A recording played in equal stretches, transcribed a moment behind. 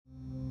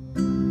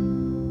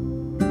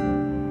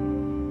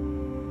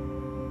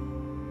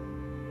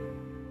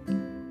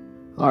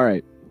All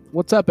right.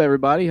 What's up,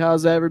 everybody?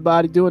 How's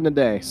everybody doing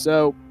today?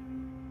 So,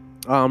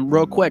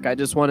 real quick, I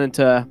just wanted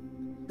to,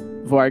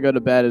 before I go to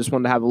bed, I just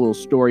wanted to have a little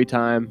story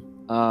time.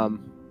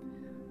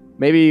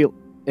 Maybe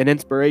an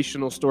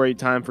inspirational story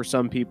time for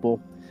some people.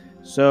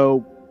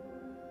 So,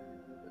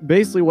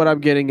 basically, what I'm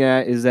getting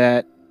at is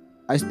that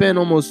I spent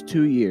almost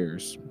 2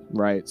 years,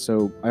 right?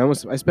 So,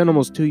 I spent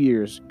almost 2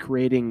 years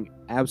creating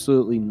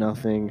absolutely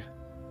nothing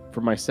for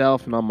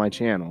myself and on my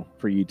channel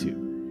for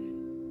YouTube.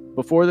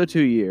 Before the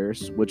 2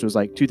 years, which was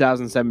like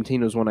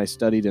 2017, was when I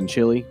studied in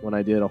Chile, when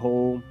I did a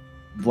whole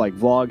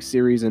vlog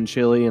series in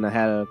Chile, and I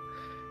had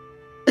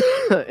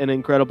an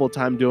incredible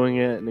time doing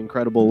it, an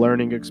incredible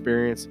learning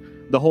experience,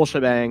 the whole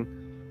shebang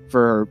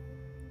for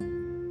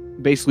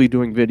basically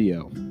doing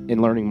video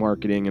and learning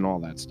marketing and all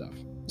that stuff.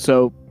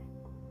 So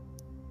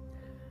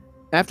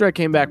after I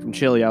came back from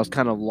Chile, I was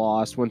kind of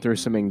lost, went through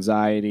some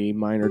anxiety,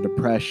 minor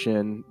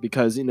depression,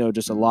 because,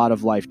 just a lot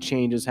of life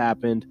changes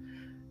happened.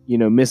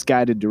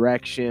 Misguided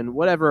direction,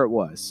 whatever it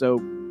was. So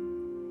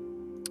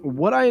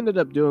what I ended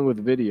up doing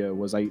with video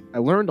was I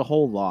learned a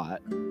whole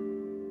lot,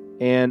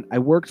 and I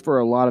worked for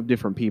a lot of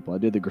different people. I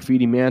did the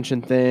Graffiti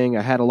Mansion thing.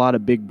 I had a lot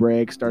of big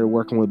breaks, started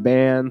working with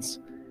bands.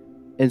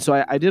 And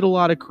so I did a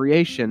lot of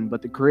creation,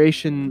 but the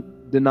creation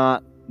did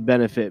not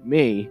benefit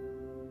me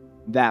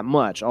that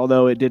much,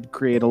 although it did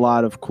create a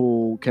lot of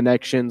cool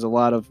connections, a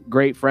lot of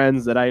great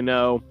friends that I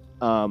know.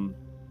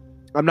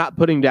 I'm not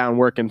putting down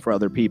working for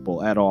other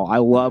people at all. I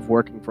love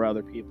working for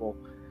other people,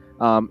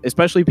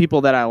 especially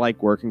people that I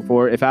like working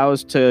for. If I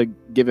was to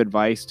give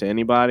advice to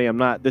anybody,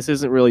 this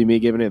isn't really me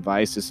giving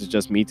advice. This is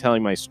just me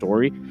telling my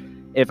story.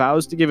 If I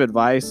was to give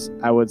advice,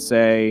 I would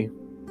say,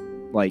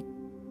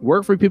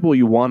 work for people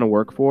you want to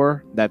work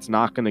for. That's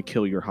not going to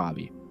kill your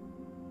hobby.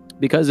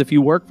 Because if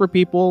you work for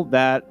people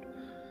that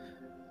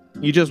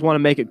you just want to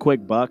make a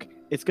quick buck,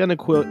 it's going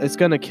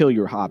to kill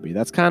your hobby.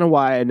 That's kind of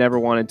why I never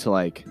wanted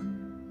to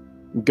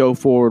go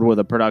forward with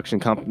a production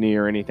company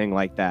or anything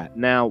like that.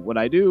 Now, what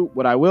I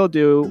will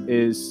do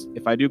is,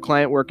 if I do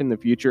client work in the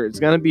future, it's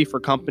going to be for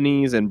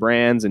companies and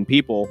brands and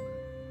people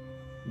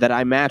that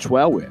I match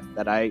well with,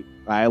 that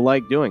I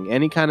like doing.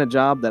 Any kind of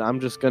job that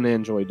I'm just going to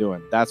enjoy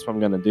doing, that's what I'm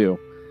going to do.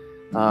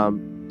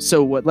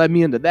 So what led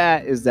me into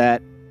that is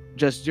that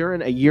just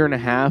during a year and a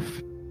half,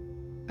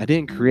 I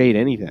didn't create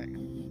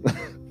anything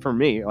for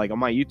me, on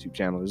my YouTube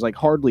channel. There's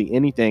hardly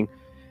anything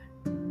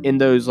in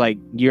those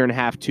year and a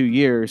half, 2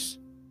 years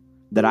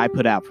that I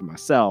put out for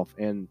myself.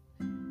 And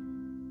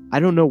I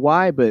don't know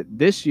why, but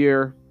this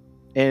year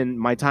and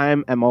my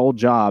time at my old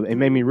job, it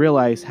made me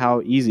realize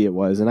how easy it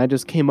was. And I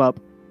just came up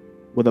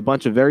with a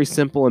bunch of very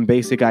simple and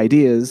basic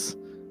ideas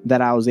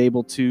that I was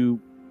able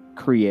to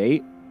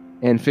create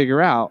and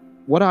figure out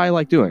what I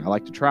like doing. I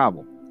like to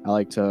travel. I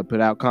like to put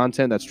out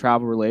content that's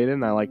travel related,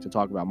 and I like to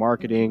talk about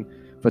marketing,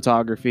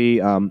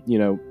 photography. I'm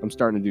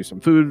starting to do some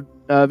food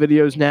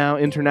videos now,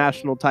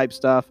 international type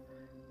stuff.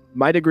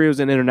 My degree was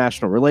in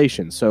international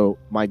relations, so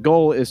my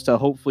goal is to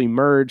hopefully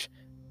merge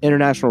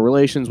international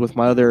relations with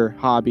my other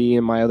hobby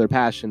and my other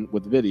passion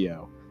with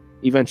video.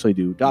 Eventually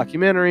do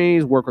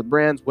documentaries, work with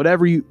brands,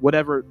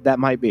 whatever that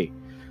might be.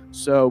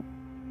 So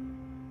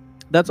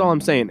that's all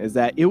I'm saying, is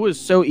that it was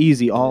so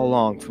easy all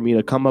along for me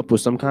to come up with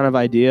some kind of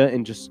idea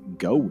and just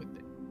go with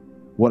it.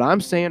 What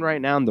I'm saying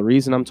right now, and the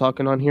reason I'm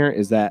talking on here,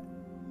 is that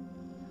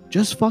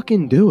just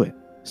fucking do it.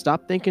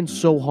 Stop thinking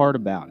so hard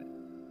about it.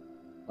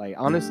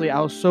 Honestly,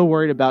 I was so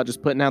worried about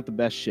just putting out the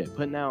best shit,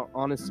 and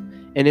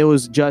it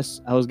was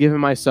just, I was giving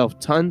myself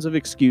tons of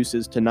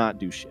excuses to not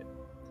do shit.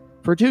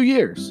 For 2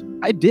 years,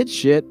 I did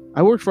shit.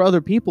 I worked for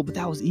other people, but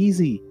that was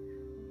easy.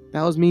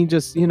 That was me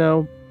just,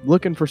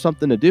 looking for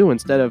something to do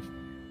instead of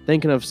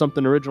thinking of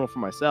something original for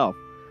myself.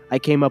 I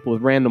came up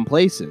with random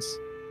places.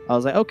 I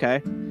was like,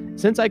 okay,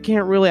 since I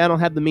don't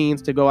have the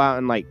means to go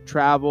out and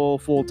travel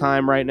full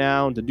time right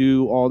now and to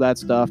do all that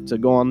stuff, to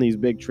go on these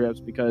big trips,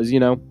 because,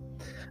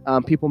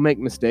 people make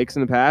mistakes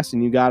in the past,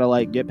 and you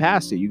gotta get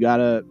past it. You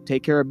gotta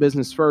take care of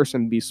business first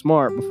and be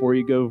smart before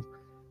you go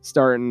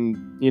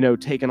starting,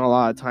 taking a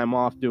lot of time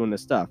off doing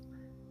this stuff.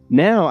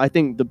 Now, I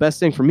think the best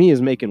thing for me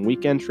is making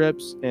weekend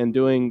trips and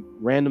doing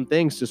random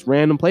things, just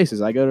random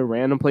places. I go to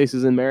random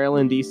places in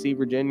Maryland, DC,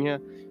 Virginia,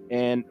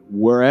 and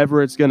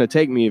wherever it's going to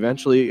take me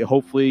eventually.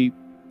 Hopefully,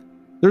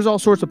 there's all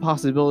sorts of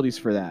possibilities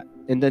for that.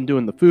 And then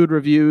doing the food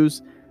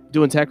reviews,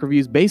 doing tech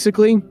reviews.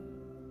 Basically,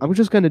 I'm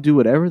just going to do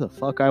whatever the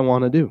fuck I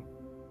want to do.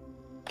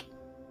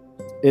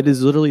 It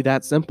is literally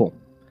that simple.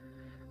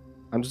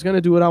 I'm just going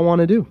to do what I want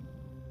to do.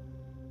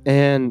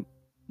 And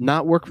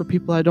not work for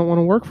people I don't want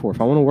to work for. If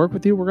I want to work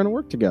with you, we're going to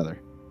work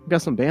together. We've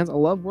got some bands I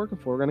love working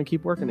for. We're going to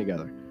keep working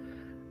together.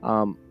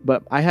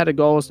 But I had a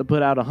goal is to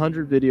put out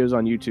 100 videos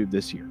on YouTube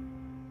this year.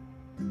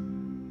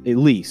 At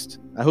least.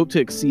 I hope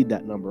to exceed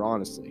that number,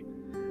 honestly.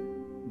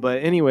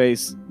 But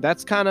anyways,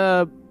 that's kind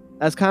of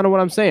what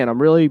I'm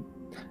saying.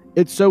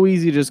 It's so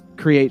easy to just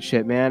create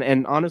shit, man.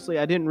 And honestly,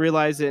 I didn't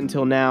realize it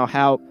until now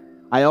how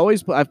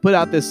I've put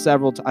out this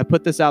I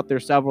put this out there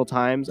several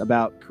times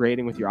about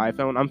creating with your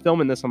iPhone. I'm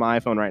filming this on my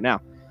iPhone right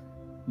now.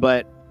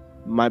 But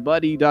My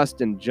buddy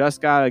Dustin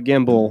just got a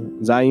gimbal,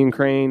 Zhiyun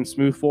Crane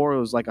Smooth 4. It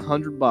was like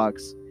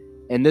 $100.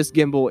 And this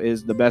gimbal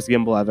is the best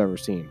gimbal I've ever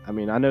seen. I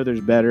mean, I know there's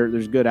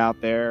good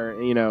out there.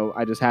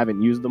 I just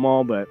haven't used them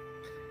all, but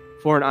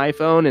for an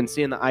iPhone and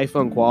seeing the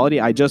iPhone quality,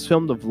 I just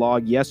filmed a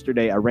vlog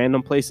yesterday, a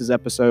Random Places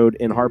episode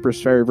in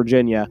Harpers Ferry,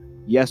 Virginia,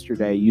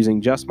 yesterday,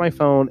 using just my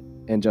phone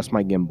and just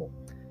my gimbal.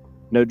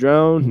 No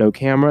drone, no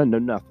camera, no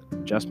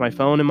nothing. Just my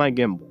phone and my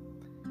gimbal.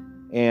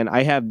 And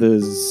I have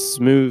the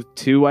Smooth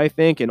 2, I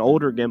think, an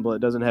older gimbal. It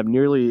doesn't have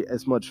nearly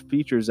as much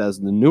features as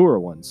the newer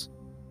ones.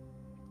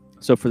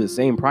 So for the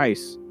same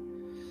price,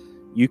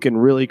 you can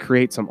really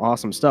create some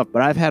awesome stuff.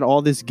 But I've had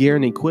all this gear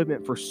and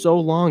equipment for so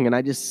long, and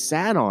I just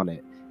sat on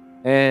it.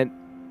 And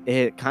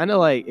it kind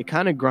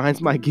of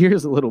grinds my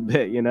gears a little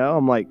bit,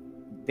 I'm like,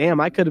 damn,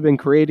 I could have been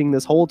creating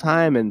this whole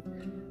time and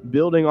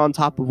building on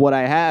top of what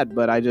I had,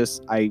 but I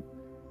had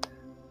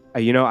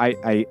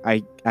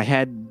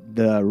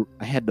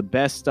the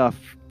best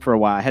stuff for a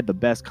while. I had the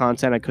best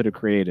content I could have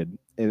created.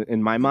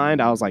 In my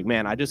mind, I was like,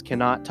 man, I just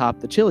cannot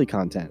top the chili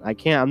content.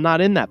 I'm not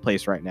in that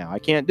place right now. I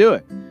can't do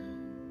it.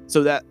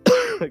 So that,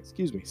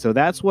 excuse me. So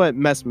that's what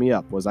messed me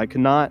up, was I could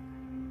not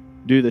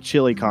do the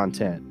chili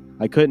content.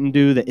 I couldn't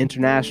do the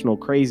international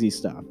crazy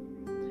stuff.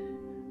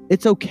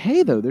 It's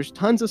okay though. There's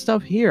tons of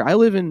stuff here. I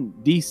live in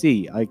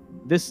DC.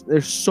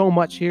 There's so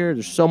much here.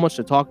 There's so much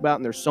to talk about,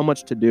 and there's so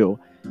much to do.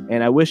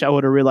 And I wish I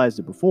would have realized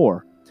it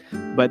before.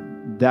 But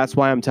that's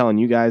why I'm telling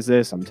you guys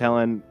this. I'm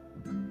telling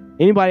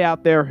anybody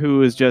out there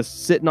who is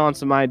just sitting on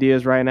some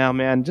ideas right now,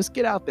 man, just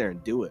get out there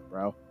and do it,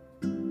 bro.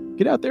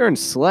 Get out there and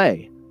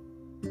slay.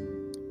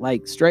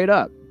 Like, straight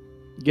up.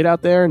 Get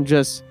out there and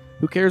just,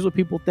 who cares what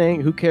people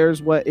think? Who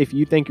cares if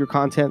you think your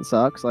content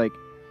sucks? Like,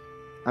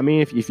 I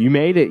mean, if you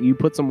made it, you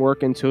put some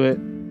work into it,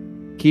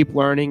 keep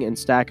learning and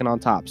stacking on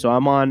top. So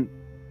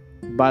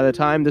by the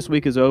time this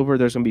week is over,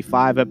 there's going to be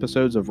 5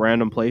 episodes of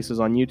Random Places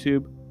on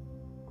YouTube.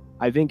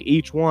 I think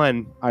each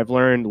one I've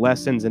learned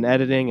lessons in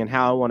editing and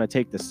how I want to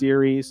take the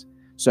series.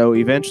 So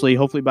eventually,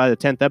 hopefully by the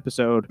 10th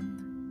episode,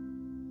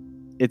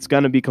 it's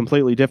going to be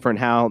completely different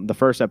how the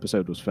first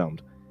episode was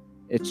filmed.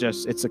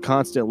 It's a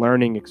constant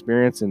learning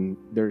experience, and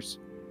there's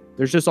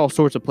just all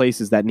sorts of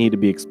places that need to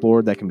be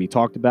explored, that can be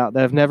talked about,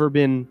 that have never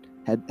been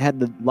had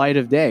the light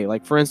of day.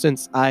 Like, for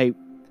instance, I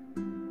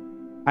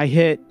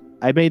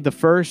made the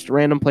first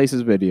Random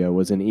Places video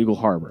was in Eagle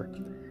Harbor,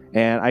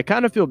 and I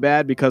kind of feel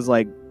bad because,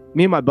 like,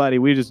 me and my buddy,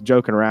 we just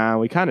joking around.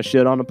 We kind of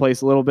shit on the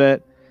place a little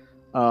bit,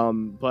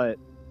 but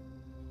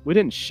we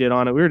didn't shit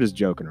on it. We were just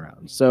joking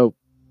around. So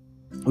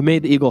we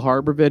made the Eagle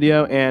Harbor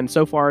video, and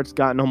so far it's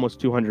gotten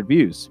almost 200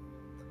 views.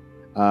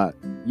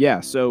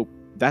 So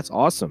that's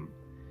awesome.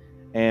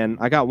 And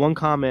I got one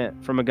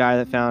comment from a guy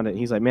that found it.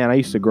 He's like, man, I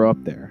used to grow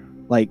up there.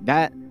 Like,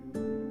 that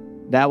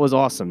was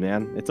awesome,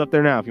 man. It's up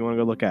there now if you want to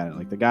go look at it.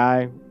 Like, the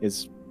guy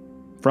is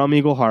from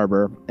Eagle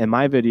Harbor, and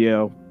my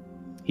video,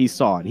 he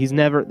saw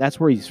it. That's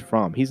where he's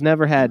from. There's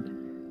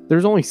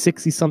only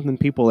 60-something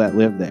people that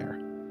live there.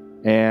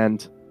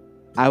 And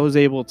I was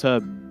able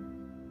to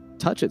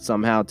touch it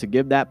somehow to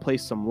give that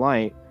place some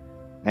light.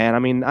 And I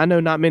mean, I know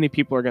not many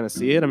people are going to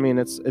see it. I mean,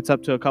 it's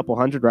up to a couple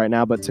hundred right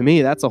now, but to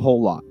me, that's a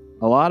whole lot.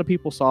 A lot of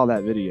people saw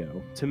that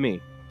video, to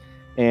me.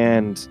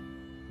 And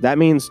that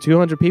means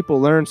 200 people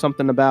learned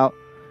something about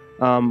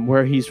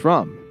where he's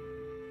from.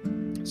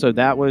 So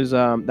that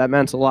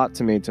meant a lot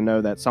to me, to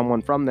know that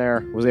someone from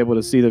there was able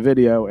to see the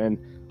video, and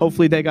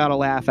hopefully they got a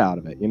laugh out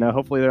of it.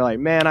 Hopefully they're like,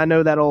 man, I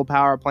know that old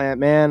power plant,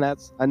 man.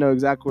 I know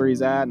exactly where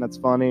he's at, and that's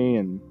funny.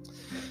 And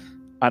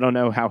I don't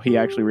know how he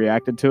actually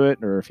reacted to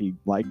it, or if he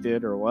liked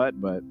it or what,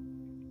 but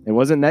it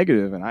wasn't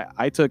negative, and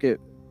I took it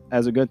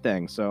as a good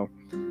thing. So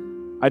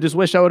I just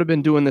wish I would have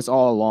been doing this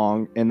all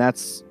along, and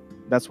that's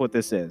what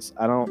this is.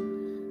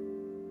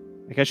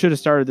 I should have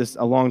started this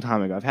a long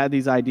time ago. I've had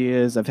these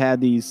ideas.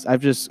 I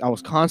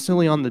was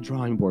constantly on the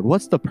drawing board.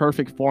 What's the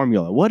perfect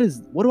formula? What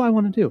do I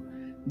want to do?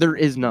 There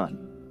is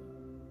none.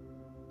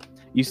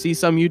 You see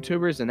some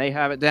YouTubers and they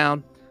have it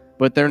down,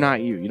 but they're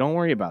not you. You don't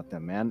worry about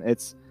them, man.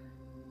 It's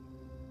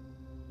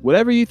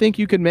whatever you think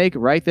you could make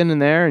right then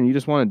and there, and you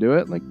just want to do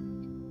it, like,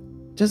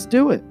 just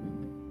do it.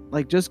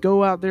 Like, just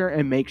go out there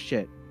and make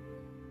shit.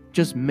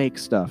 Just make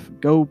stuff.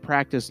 Go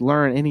practice,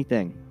 learn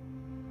anything.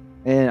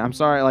 And I'm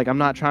sorry, like, I'm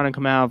not trying to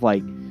come out of,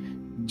 like,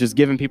 just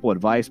giving people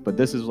advice, but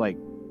this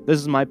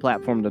is my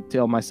platform to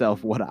tell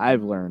myself what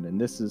I've learned.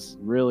 And this is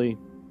really,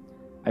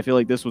 I feel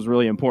like this was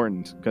really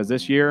important, because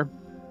this year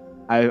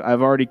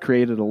I've already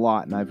created a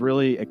lot, and I've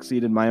really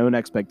exceeded my own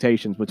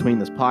expectations between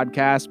this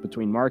podcast,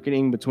 between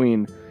marketing,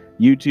 between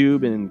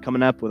YouTube, and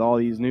coming up with all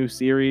these new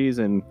series,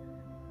 and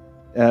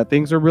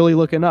things are really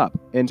looking up.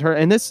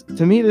 And this,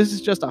 to me, this is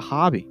just a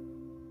hobby.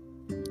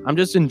 I'm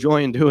just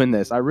enjoying doing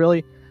this.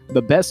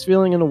 The best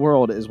feeling in the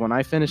world is when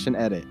I finish an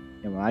edit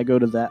and when I go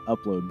to that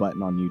upload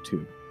button on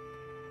YouTube.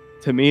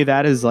 To me,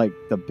 that is like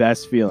the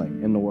best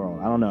feeling in the world.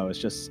 I don't know.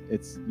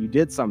 You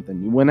did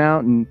something. You went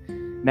out, and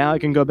now I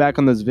can go back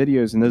on those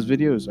videos, and those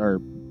videos are,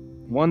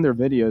 they're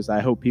videos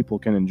I hope people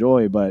can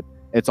enjoy, but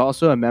it's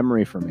also a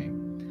memory for me,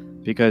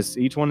 because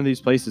each one of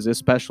these places is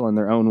special in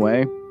their own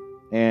way.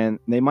 And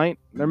there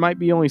might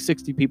be only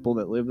 60 people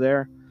that live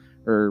there,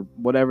 or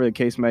whatever the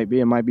case might be.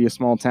 It might be a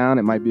small town,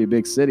 it might be a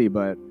big city,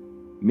 but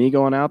me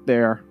going out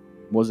there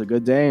was a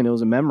good day and it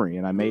was a memory,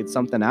 and I made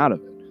something out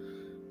of it.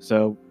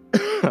 So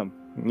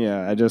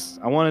yeah,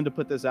 I wanted to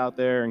put this out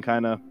there and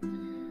kind of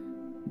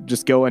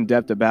just go in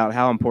depth about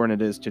how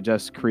important it is to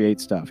just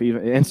create stuff.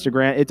 Even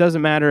Instagram, it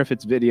doesn't matter if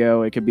it's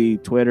video, it could be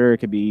Twitter, it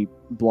could be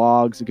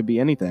blogs, it could be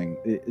anything.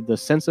 The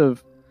sense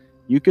of,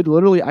 I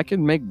could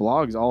make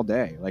blogs all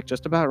day, like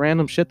just about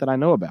random shit that I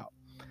know about.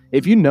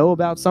 If you know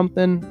about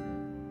something,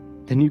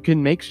 then you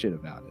can make shit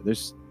about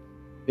it.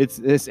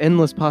 It's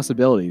endless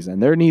possibilities,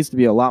 and there needs to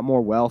be a lot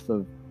more wealth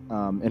of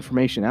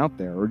information out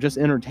there, or just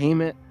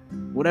entertainment,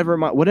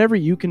 whatever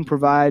you can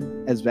provide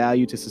as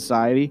value to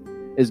society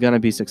is going to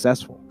be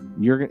successful.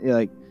 You're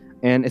like,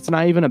 and it's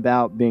not even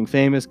about being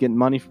famous, getting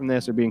money from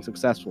this, or being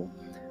successful.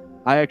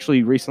 I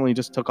actually recently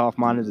just took off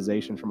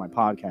monetization for my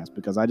podcast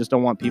because I just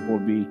don't want people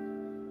to be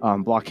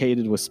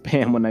blockaded with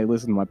spam when they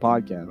listen to my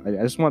podcast.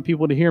 I just want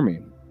people to hear me.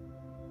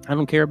 I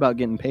don't care about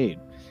getting paid.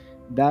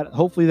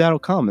 Hopefully that'll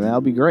come, and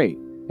that'll be great.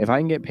 If I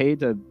can get paid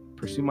to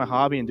pursue my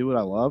hobby and do what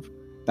I love,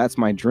 that's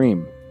my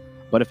dream.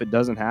 But if it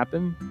doesn't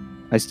happen,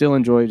 I still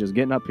enjoy just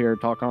getting up here,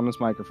 talking on this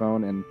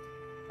microphone, and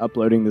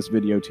uploading this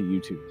video to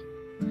YouTube.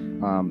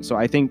 So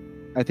I think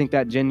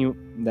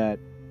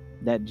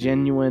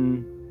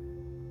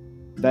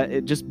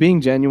just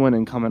being genuine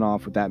and coming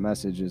off with that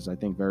message is, I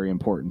think, very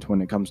important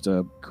when it comes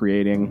to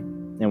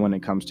creating and when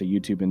it comes to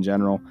YouTube in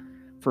general.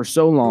 For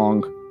so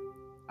long,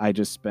 I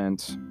just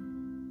spent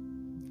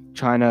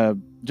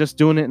just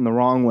doing it in the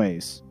wrong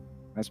ways.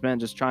 I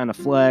spent just trying to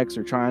flex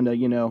or trying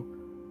to,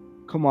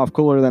 come off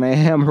cooler than I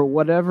am, or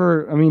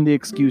whatever. I mean, the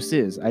excuse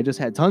is, I just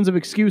had tons of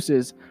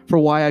excuses for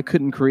why I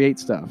couldn't create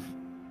stuff.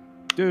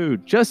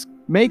 Dude, just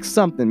make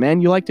something, man.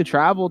 You like to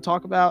travel,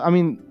 talk about, I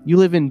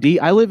live in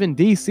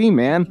DC,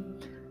 man.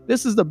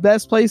 This is the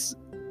best place,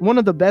 one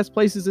of the best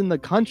places in the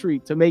country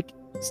to make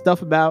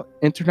stuff about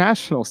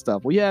international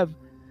stuff. We have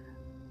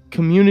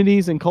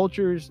communities and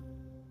cultures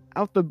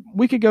I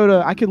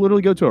could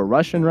literally go to a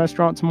Russian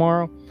restaurant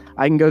tomorrow.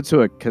 I can go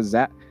to a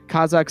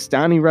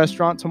Kazakhstani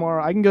restaurant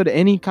tomorrow. I can go to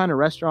any kind of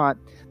restaurant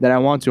that I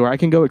want to, or I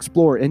can go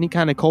explore any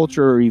kind of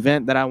culture or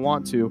event that I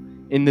want to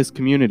in this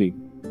community.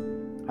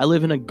 I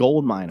live in a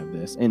gold mine of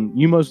this, and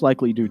you most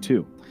likely do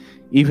too.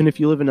 Even if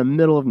you live in the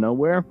middle of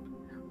nowhere,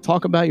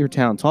 talk about your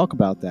town. Talk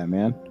about that,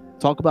 man.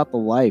 Talk about the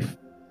life.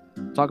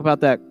 Talk about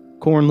that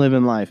corn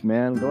living life,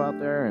 man. Go out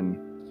there, and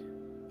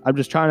I'm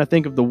just trying to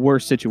think of the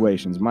worst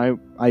situations. My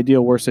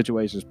ideal worst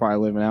situation is probably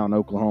living out in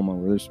Oklahoma,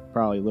 where there's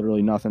probably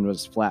literally nothing but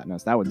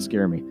flatness. That would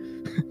scare me.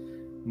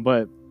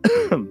 But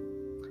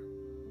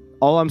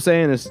all I'm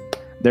saying is,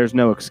 there's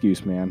no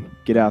excuse, man.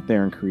 Get out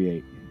there and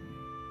create.